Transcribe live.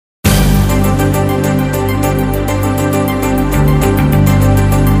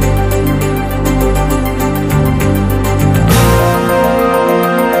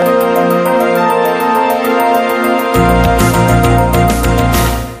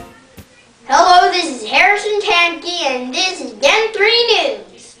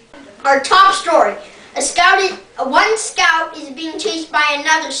our top story. One scout is being chased by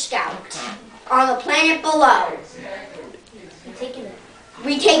another scout on the planet below.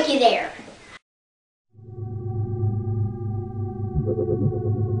 We take you there.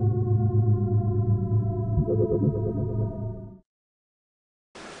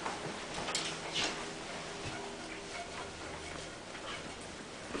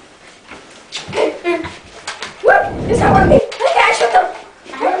 Is that what me?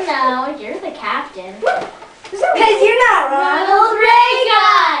 I don't know. You're the captain. Because you're not Ronald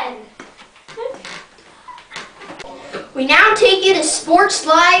Reagan. We now take you to Sports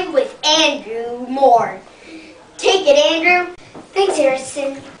Live with Andrew Moore. Take it, Andrew. Thanks,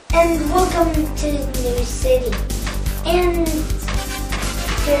 Harrison. And welcome to the new city. And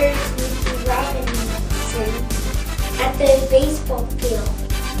there's Mr. Robinson at the baseball field.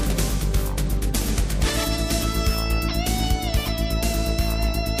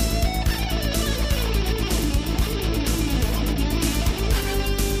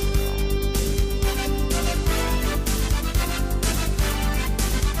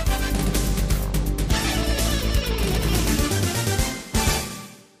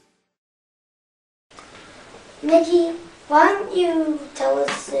 Nikki, why don't you tell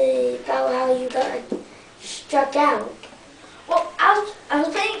us about how you got struck out? Well, I was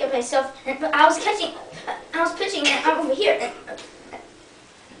playing at myself, but I was pitching, and I'm over here. And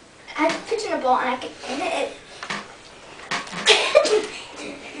I was pitching a ball, and I could hit it.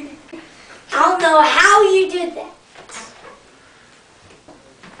 I don't know how you did that.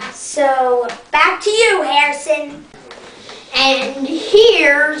 So, back to you, Harrison. And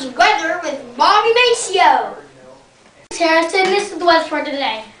here's weather with Bobby Maceo. Harrison, this is the weather for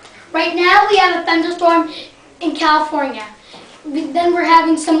today. Right now we have a thunderstorm in California. Then we're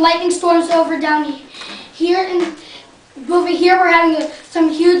having some lightning storms down here, and over here we're having some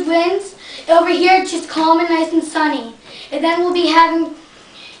huge winds. Over here it's just calm and nice and sunny. And then we'll be having,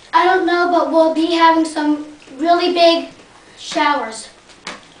 I don't know, but we'll be having some really big showers.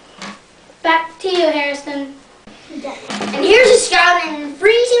 Back to you, Harrison. And here's a scout in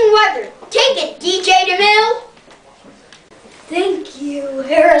freezing weather. Take it, DJ DeMille. Thank you,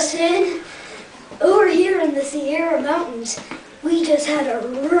 Harrison. Over here in the Sierra Mountains, we just had a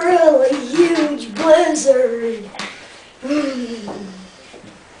really huge blizzard.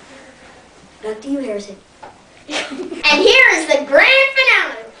 Back to you, Harrison. And here is the grand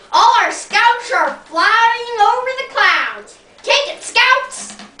finale. All our scouts are flying over the clouds. Take it,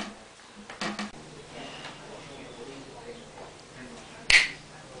 scouts.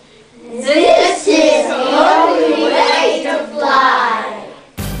 This is the only way to fly.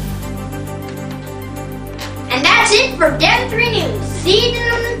 And that's it for Den 3 News. See you tonight.